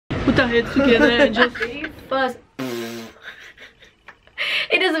put our heads together and just very first.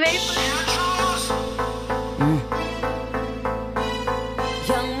 It is very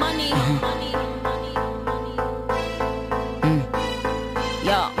Young money.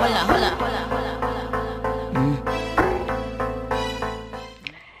 Yo, hola.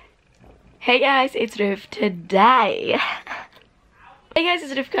 Hey guys, it's Rif today. Hey guys,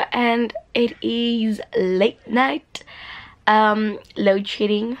 it's Refqah and it is late night. Load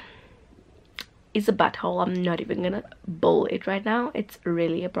shedding is a butthole. I'm not even gonna bowl it right now. It's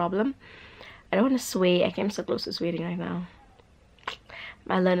really a problem. I don't want to swear. I came so close to swearing right now.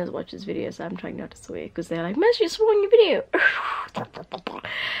 My learners watch this video, so I'm trying not to swear because they're like, "Miss, you swore in your video."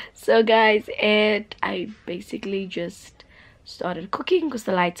 So guys, I basically just started cooking because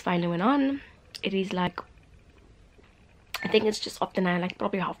the lights finally went on. It is like, I think it's just after 9, like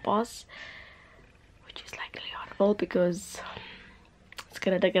probably past, which is like really horrible because it's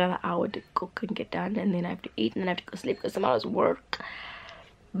gonna take another hour to cook and get done, and then I have to eat and then I have to go sleep because tomorrow's work.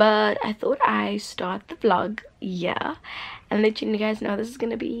 But I thought I start the vlog and let you guys know this is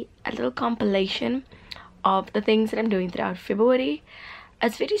gonna be a little compilation of the things that I'm doing throughout February.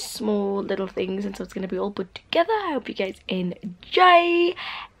 It's very small little things, and so it's gonna be all put together. I hope you guys enjoy.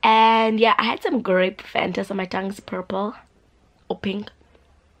 And yeah, I had some grape Fanta, so my tongue's purple or pink,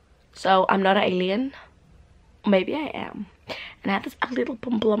 so I'm not an alien. Maybe I am. And I have this little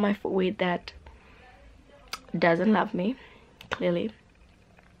pimple on my forehead that doesn't love me, clearly.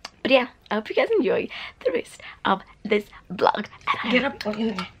 But yeah, I hope you guys enjoy the rest of this vlog. And get up.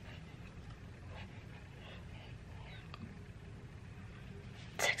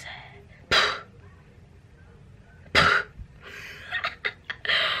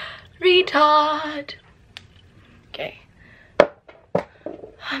 Retard. Okay,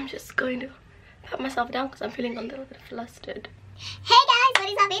 I'm just going to pat myself down because I'm feeling a little bit flustered. Hey guys, what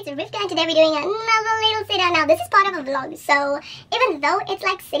is up? It's Refqah and today we're doing another little sit down. Now this is part of a vlog, so even though it's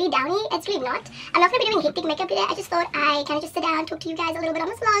like city downy, it's really not. I'm not going to be doing hectic makeup today. I just thought I kind of just sit down and talk to you guys a little bit on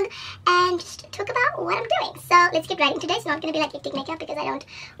this vlog and just talk about what I'm doing. So let's get right into today. It's not going to be like hectic makeup because I don't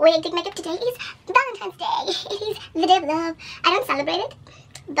wear hectic makeup. Today is Valentine's Day. It is the day of love. I don't celebrate it,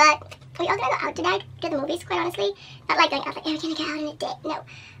 but we are going to go out tonight to the movies, quite honestly. Not like going out like, we're going to go out on a date. No,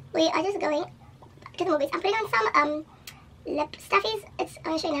 we are just going to the movies. I'm putting on some lip stuffies. I'm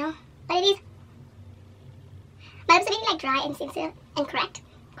gonna show you now what it is. My lips are really like dry and sensitive and cracked.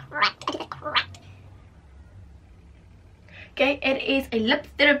 I did that cracked. Okay, it is a lip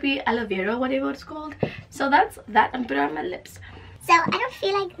therapy aloe vera, whatever it's called. So that's that. I'm putting on my lips. So I don't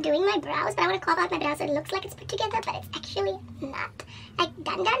feel like doing my brows, but I want to carve out my brows so it looks like it's put together, but it's actually not like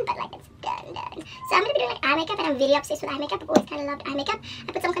done, but like it's done. So I'm gonna be doing like eye makeup, and I'm really obsessed with eye makeup. I've always kind of loved eye makeup.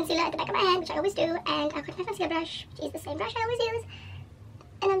 I put some concealer at the back of my hand, which I always do, and I've got my concealer brush, which is the same brush I always use,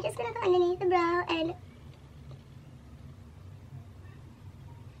 and I'm just gonna go underneath the brow and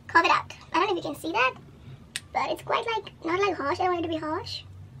carve it out. I don't know if you can see that, but it's quite like not like harsh. I don't want it to be harsh.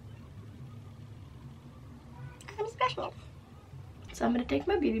 I'm just brushing it. So I'm gonna take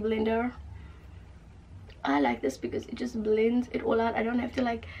my beauty blender. I like this because it just blends it all out. I don't have to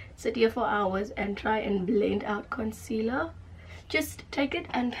like sit here for hours and try and blend out concealer. Just take it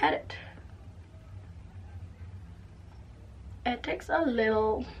and pat it. It takes a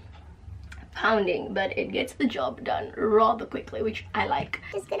little pounding, but it gets the job done rather quickly, which I like.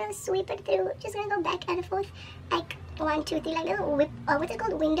 Just gonna sweep it through. Just gonna go back and forth like 1, 2, 3, like little whip, what's it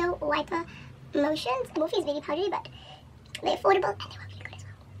called, window wiper motions. The movie is very powdery, but they're affordable and they work really good as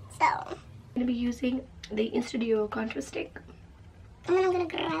well. So I'm gonna be using the Studio contour stick, and then I'm gonna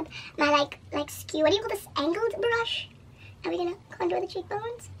grab my like skew. What do you call this? Angled brush. And we're gonna contour the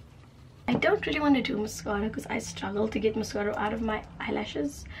cheekbones. I don't really want to do mascara because I struggle to get mascara out of my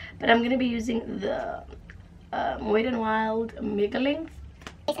eyelashes, but I'm gonna be using the Wet n Wild Mega Length.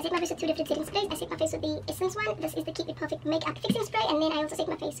 I set my face with 2 different setting sprays. I set my face with the Essence one. This is the Keep It Perfect Makeup Fixing Spray, and then I also set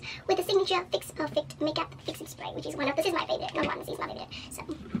my face with the Signature Fix Perfect Makeup Fixing Spray, which is this is my favorite. No one, this is my favorite. So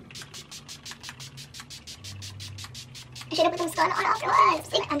I should have put the mascara on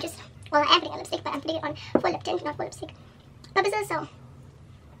afterwards. Lipstick. I am putting on lipstick, but I'm putting it on for lip tint, not for lipstick purposes. So,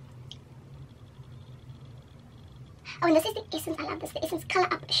 oh, and this is the Essence. I love this. The Essence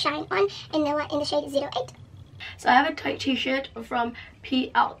Color Up Shine On in the shade 08. So I have a tight t-shirt from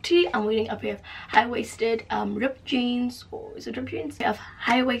PLT. I'm wearing a pair of high-waisted ripped jeans, or is it ripped jeans? I have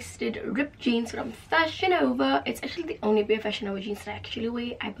high-waisted ripped jeans from Fashion Over. It's actually the only pair of Fashion Over jeans that I actually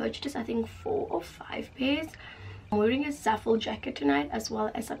wear. I purchased I think 4 or 5 pairs. I'm wearing a Zaffle jacket tonight as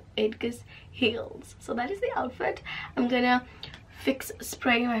well as some Edgar's heels. So that is the outfit. I'm gonna fix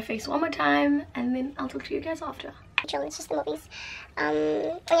spray my face one more time and then I'll talk to you guys after. Chill, it's just the movies.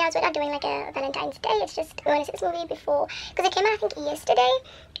 Yeah, so we're not doing like a Valentine's Day. It's just we want to see this movie before, because it came out I think yesterday.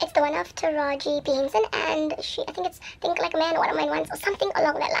 It's the one of Taraji P. Henson, and I think it's Think Like a Man, What a Man Wants, or something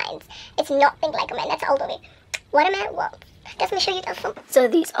along that lines. It's not Think Like a Man. That's an old movie. What a Man Wants. Let me show you the film. So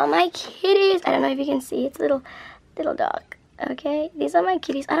these are my kitties. I don't know if you can see. It's a little dark. Okay, these are my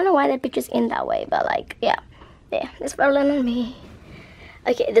kitties. I don't know why that picture's in that way, but like, yeah, there. There's Roland and me.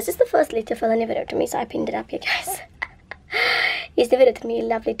 Okay, this is the first letter Roland never wrote to me, so I pinned it up here, guys. He's never written me a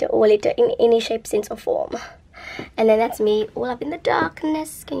love letter or letter in any shape, sense, or form. And then that's me all up in the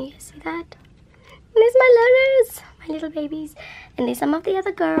darkness. Can you see that? And there's my letters, my little babies. And there's some of the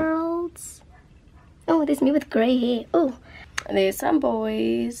other girls. Oh, there's me with grey hair. Oh, and there's some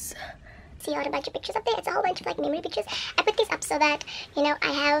boys. See a bunch of pictures up there. It's a whole bunch of like memory pictures. I put these up so that, you know,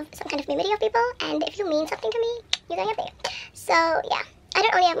 I have some kind of memory of people, and if you mean something to me, you're going up there. So yeah, I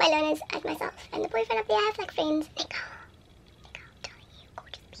don't only have my learners as myself and the boyfriend up there. I have like friends. Nico, telling you,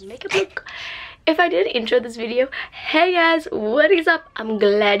 gorgeous Makeup look. If I did intro this video, hey guys, what is up? I'm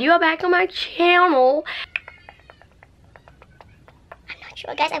glad you are back on my channel. I'm not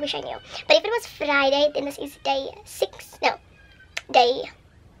sure, guys. I wish I knew. But if it was Friday, then this is day 6. No,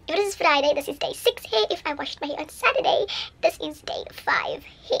 if it is Friday, this is day 6 here. If I washed my hair on Saturday, this is day 5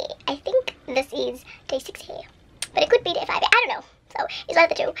 here. I think this is day 6 here. But it could be day 5 here. I don't know. So, it's one of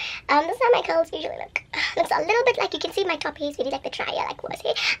the two. This is how my curls usually look. Looks a little bit like, you can see my top hair is really like the trial, like was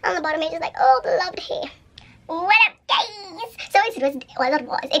here. On the bottom hair is like, oh, the loved hair. What up, guys? So, it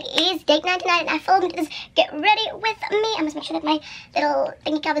is date night tonight, and I filmed this Get Ready With Me. I must make sure that my little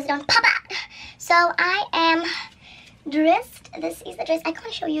thingy covers don't pop out. So, I am dressed. This is the dress. I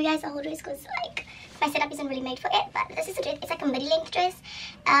can't show you guys the whole dress because like my setup isn't really made for it, but this is the dress. It's like a midi-length dress.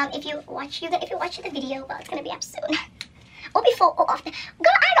 If you watch the video, well, it's gonna be up soon, or before or after. Girl,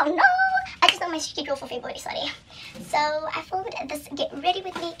 I don't know. I just know my schedule for February. Sorry. So I filmed this Get Ready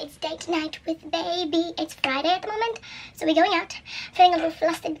With Me. It's date night with baby. It's Friday at the moment, so we're going out. Feeling a little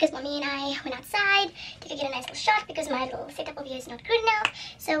flustered because mommy and I went outside to get a nice little shot because my little setup over here is not good enough.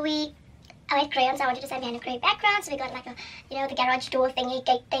 So I had crayons. I wanted to design behind a gray background, so we got like a, you know, the garage door thingy,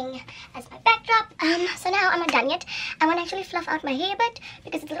 gate thing as my backdrop. So now I'm not done yet. I want to actually fluff out my hair a bit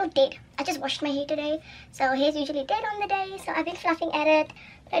because it's a little dead. I just washed my hair today, so hair's usually dead on the day, so I've been fluffing at it.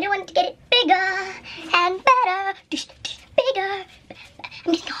 But I do want to get it bigger and better. Bigger.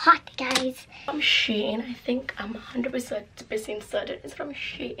 I'm getting hot, guys. From Shein, I think I'm 100% certain it's from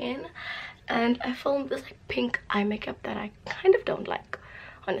Shein. And I filmed this like pink eye makeup that I kind of don't like,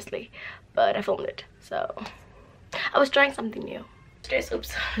 honestly. But I filmed it, so I was trying something new. Dress,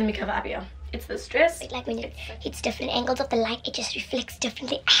 oops, let me cover up here. It's this dress. Like when it hits different angles of the light, it just reflects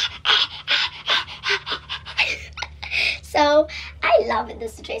differently. So I love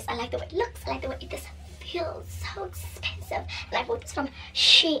this dress. I like the way it looks. I like the way it feels so expensive. And I bought this from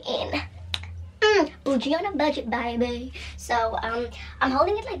Shein. Bougie on a budget, baby. So I'm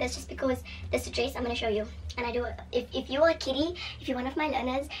holding it like this just because this dress I'm gonna show you. And I do it. If you are a kitty, if you're one of my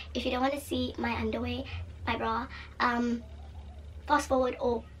learners, if you don't want to see my underwear, my bra, fast forward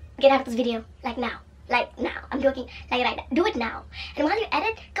or get out of this video like now. Like now. I'm joking. Like right now. Do it now. And while you're at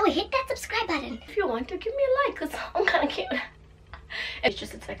it, go hit that subscribe button. If you want to, give me a like because I'm kind of cute.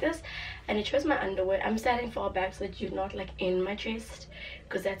 It's like this, and it shows my underwear. I'm standing far back so that you're not like in my chest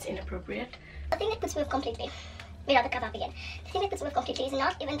because that's inappropriate. The thing that puts me off completely, without the cover up again, the thing that puts me off completely is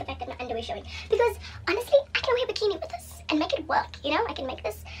not even the fact that my underwear is showing. Because honestly, I can wear a bikini with this and make it work, you know? I can make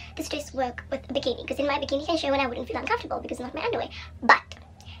this dress work with a bikini, because in my bikini can show and I wouldn't feel uncomfortable because it's not my underwear. But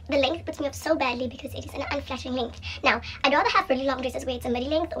the length puts me off so badly because it is an unflattering length. Now, I'd rather have really long dresses where it's a midi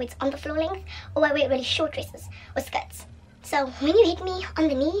length or it's on the floor length, or I wear really short dresses or skirts. So when you hit me on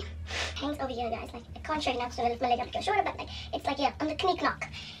the knee, hangs over here, guys. Like I can't show you now because I lift my leg up to go shorter, but like it's like here on the knee knock.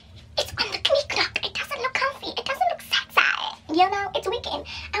 It's on the knee knock. It doesn't look comfy. It doesn't look sexy. You know, it's weekend.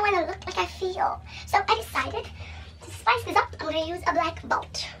 I want to look like I feel. So I decided to spice this up. I'm going to use a black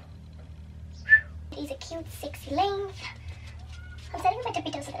bolt. It is a cute, sexy length. I'm setting my tippy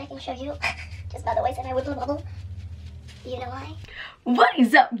toe so that I can show you. Just by the way, so I wouldn't wobble. You know why? What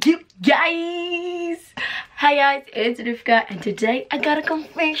is up, you guys? Hi guys, it's Refqah, and today I got a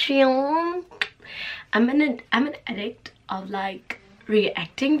confession. I'm an addict of like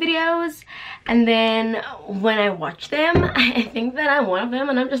reacting videos, and then when I watch them, I think that I'm one of them,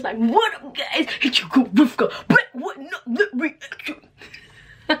 and I'm just like, what up, guys? It's your girl Refqah. But what? No, the reaction.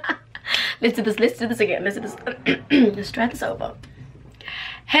 Let's do this again. Let's do this. Let's try this over.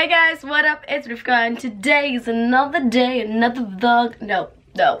 Hey guys, what up? It's Refqah, and today is another day, another vlog. No,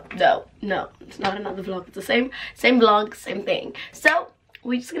 it's not another vlog. It's the same vlog, same thing. So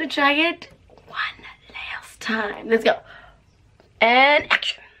we're just gonna try it one last time. Let's go. And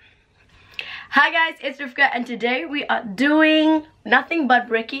action. Hi guys, it's Refqah and today we are doing nothing but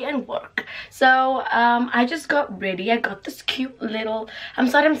brekkie and work. So I just got ready. I got this cute little, I'm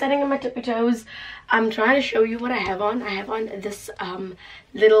standing on my tippy toes. I'm trying to show you what I have on. I have on this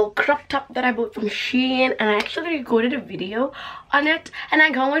little crop top that I bought from Shein, and I actually recorded a video on it, and I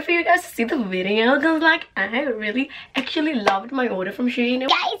can't wait for you guys to see the video because like I really actually loved my order from Shein.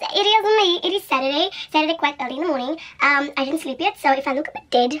 Guys, it is Saturday quite early in the morning. I didn't sleep yet, so if I look a bit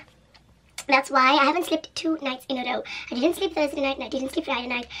dead, that's why I haven't slept 2 nights in a row. I didn't sleep Thursday night and I didn't sleep Friday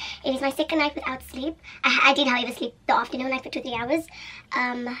night. It is my second night without sleep. I did, however, sleep the afternoon, like for 2-3 hours.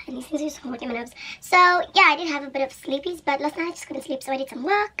 And these things are just hurting my nerves. So, yeah, I did have a bit of sleepies, but last night I just couldn't sleep, so I did some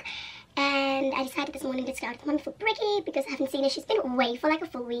work. And I decided this morning to start with Mommy for brekkie because I haven't seen her. She's been away for like a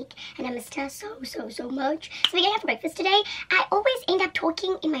full week and I missed her so much. So we're going to have breakfast today. I always end up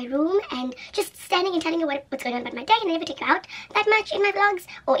talking in my room and just standing and telling her what's going on about my day, and I never take her out that much in my vlogs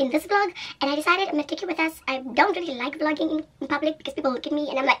or in this vlog. And I decided I'm going to take you with us. I don't really like vlogging in public because people look at me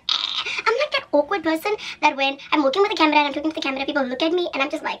and I'm like, I'm like that awkward person that when I'm working with the camera and I'm talking to the camera, people look at me and I'm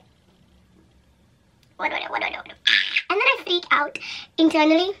just like, what do I do? And then I freak out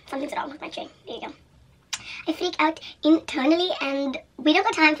internally. Something's wrong with my chain. There you go. I freak out internally and we don't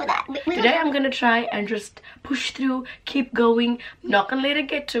have time for that. Today I'm gonna try and just push through, keep going, not gonna let it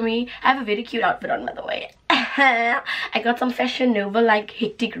get to me. I have a very cute outfit on, by the way. I got some Fashion Nova like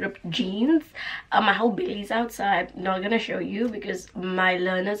hectic ripped jeans. My whole belly's out, so I'm not gonna show you because my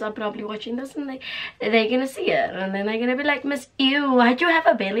learners are probably watching this and they're gonna see it and then they're gonna be like, Miss, ew, why'd you have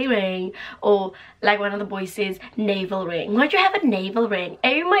a belly ring? Or like one of the boys says, navel ring. Why'd you have a navel ring?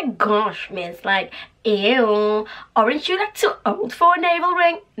 Oh my gosh, miss, like, ew, aren't you like too old for a navel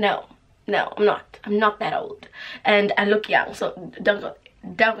ring? No, I'm not that old and I look young, so don't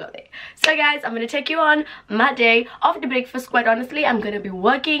go there. So guys, I'm gonna take you on my day after breakfast. Quite honestly, I'm gonna be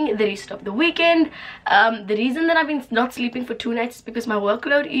working the rest of the weekend. The reason that I've been not sleeping for 2 nights is because my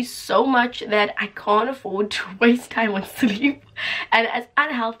workload is so much that I can't afford to waste time on sleep. And as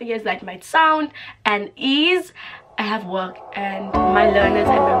unhealthy as that might sound and is, I have work and my learners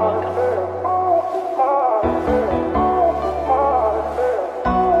and my work.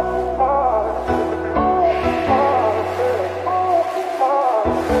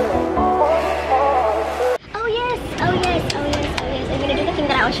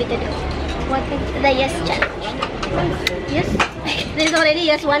 I want you to do. What is the yes challenge? Yes? There's already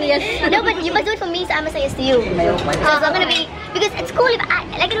yes, one yes. No, but you must do it for me, so I must say yes to you. So it's not gonna be, because it's cool if I,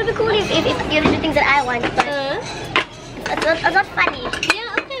 like it would be cool if you do things that I want, but it's not funny.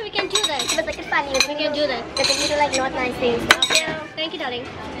 Yeah, okay, we can do that. But like it's funny. We can do that. But you do like not nice things. Yeah, thank you, darling.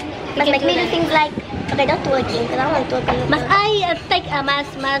 But make me do things like, okay, don't twerking, because I don't want twerking. Must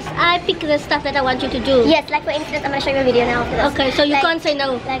I pick the stuff that I want you to do? Yes, like for instance, I'm gonna show you a video now after this. Okay, so you like, can't say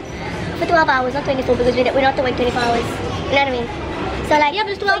no. Like for 12 hours, not 24, because we don't have to wait 24 hours. You know what I mean? So like, yeah,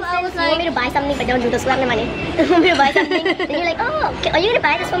 but it's 12 hours. You want me to buy something, but don't do this. We have no money. You want me to buy something, then you're like, oh, okay, are you gonna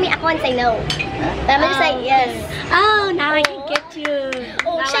buy this for me? I can't say no. But I'm gonna say yes. Oh, now I can get you.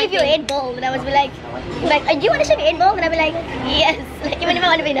 Oh, now shave your head bald, and I was like, do you want to shave your head bald? And I'll be like, yes. Like, even if I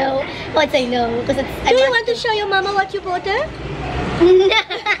want to be no, I would say no, because it's. Do you want to show your mama what you bought her? No.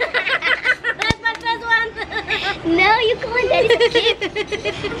 That's my first one. No, you can't. That is a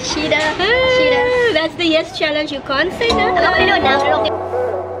gift. Cheetah. That's the yes challenge. You can't say no. I'm not gonna do it now.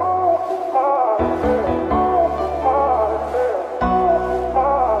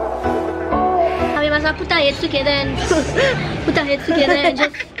 We must put our heads together and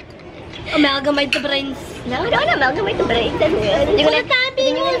just amalgamate the brains. No, don't amalgamate the brains. That's weird. Then you're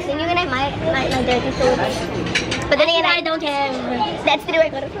gonna have my dirty thoughts. But then again, I don't have. That's the way I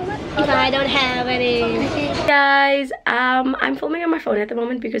got it from. If I don't have any. Guys, I'm filming on my phone at the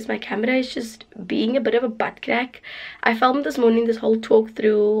moment because my camera is just being a bit of a butt crack. I filmed this morning this whole talk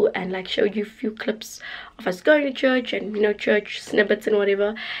through and like showed you a few clips of us going to church and, you know, church snippets and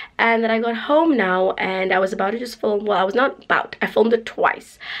whatever. And then I got home now and I was about to just film. Well, I was not about. I filmed it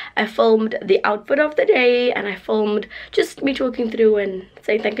twice. I filmed the outfit of the day and I filmed just me talking through and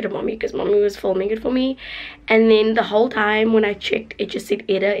saying thank you to mommy because mommy was filming it for me. And then the whole time when I checked, it just said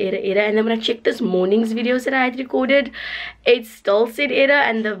error. And then when I checked this morning's videos that I had recorded, it still said error,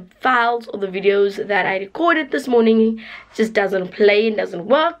 and the files or the videos that I recorded this morning just doesn't play and doesn't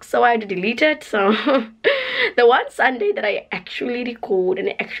work, so I had to delete it. So the one Sunday that I actually record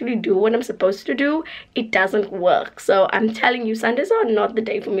and actually do what I'm supposed to do, it doesn't work. So I'm telling you, Sundays are not the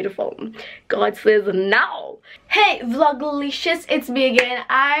day for me to film. God says no. Hey Vlogalicious, it's me again.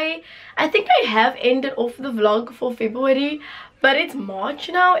 I think I have ended off the vlog for February, But it's March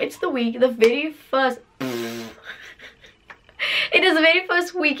now. It's the very first it is the very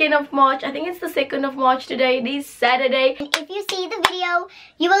first weekend of March. I think it's the 2nd of March today. It is Saturday. If you see the video,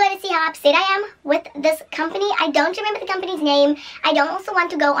 you will let us see how upset I am with this company. I don't remember the company's name. I don't also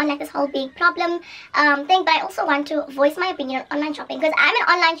want to go on like this whole big problem thing, but I also want to voice my opinion on online shopping because I'm an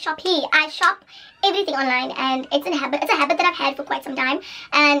online shoppee. I shop everything online, and it's a habit that I've had for quite some time.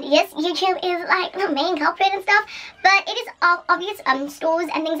 And yes, YouTube is like the main culprit and stuff, but it is obvious stores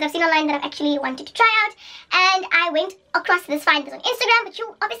and things that I've seen online that I've actually wanted to try out. And I went across this, find this on Instagram, but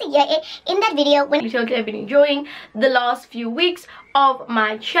you obviously hear it in that video. When I've been enjoying the last few weeks of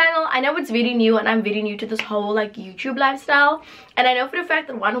my channel. I know it's very new, and I'm very new to this whole like YouTube lifestyle, and I know for a fact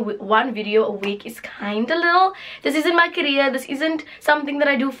that one video a week is kind of little. This isn't my career. This isn't something that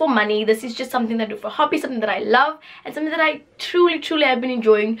I do for money. This is just something that I do for hobby, something that I love, and something that I truly have been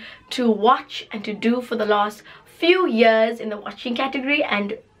enjoying to watch and to do for the last few years in the watching category,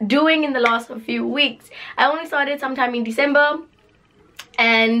 and doing in the last few weeks. I only started sometime in December,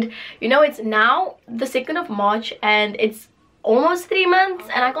 and you know, it's now the 2nd of March, and it's almost 3 months,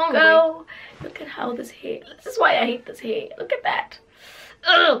 and I can't go. Look at how this hair, this is why I hate this hair. Look at that.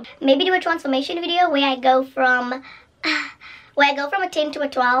 Ugh. Maybe do a transformation video where I go from a 10 to a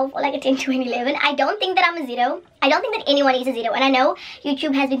 12, or like a 10 to an 11. I don't think that I'm a 0. I don't think that anyone is a 0. And I know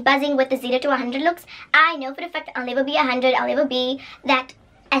YouTube has been buzzing with the 0 to 100 looks. I know for the fact that I'll never be 100. I'll never be that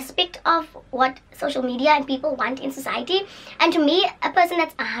aspect of what social media and people want in society. And to me, a person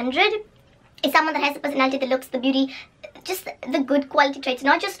that's 100 is someone that has the personality, the looks, the beauty, just the good quality traits,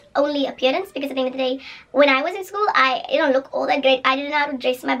 not just only appearance. Because at the end of the day, when I was in school, I didn't look all that great. I didn't know how to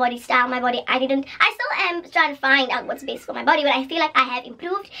dress my body, style my body. I still am trying to find out what's best for my body, but I feel like I have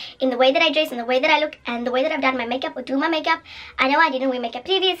improved in the way that I dress, in the way that I look, and the way that I've done my makeup or do my makeup. I know I didn't wear makeup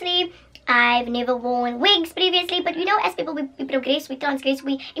previously. I've never worn wigs previously, but you know, as people, we progress, we transgress,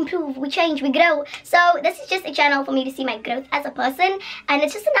 we improve, we change, we grow. So this is just a channel for me to see my growth as a person, and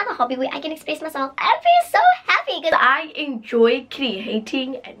it's just another hobby where I can express myself. I feel so happy because I enjoy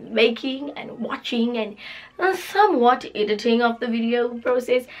creating and making and watching and somewhat editing of the video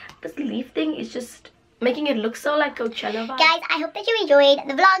process. This leaf thing is just making it look so like Coachella vibe. Guys, I hope that you enjoyed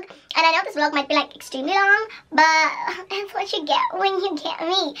the vlog, and I know this vlog might be like extremely long, but that's what you get when you get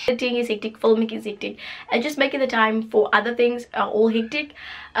me. Editing is hectic, filming is hectic, and just making the time for other things are all hectic.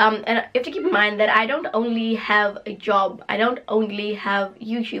 And you have to keep in mind that I don't only have a job, I don't only have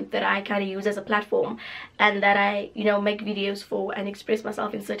YouTube that I kind of use as a platform, and that I, you know, make videos for and express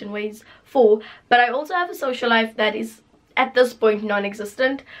myself in certain ways for, but I also have a social life that is at this point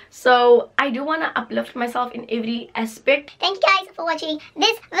non-existent. So I do want to uplift myself in every aspect. Thank you guys for watching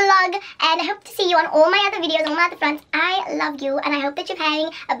this vlog, and I hope to see you on all my other videos, on my other fronts. I love you, and I hope that you're having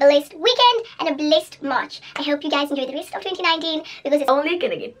a blessed weekend and a blessed March. I hope you guys enjoy the rest of 2019, because it's only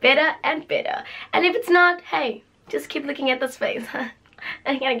gonna get better and better. And if it's not, hey, just keep looking at this face.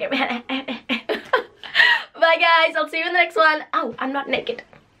 I'm gonna get better. Bye guys, I'll see you in the next one. Oh, I'm not naked.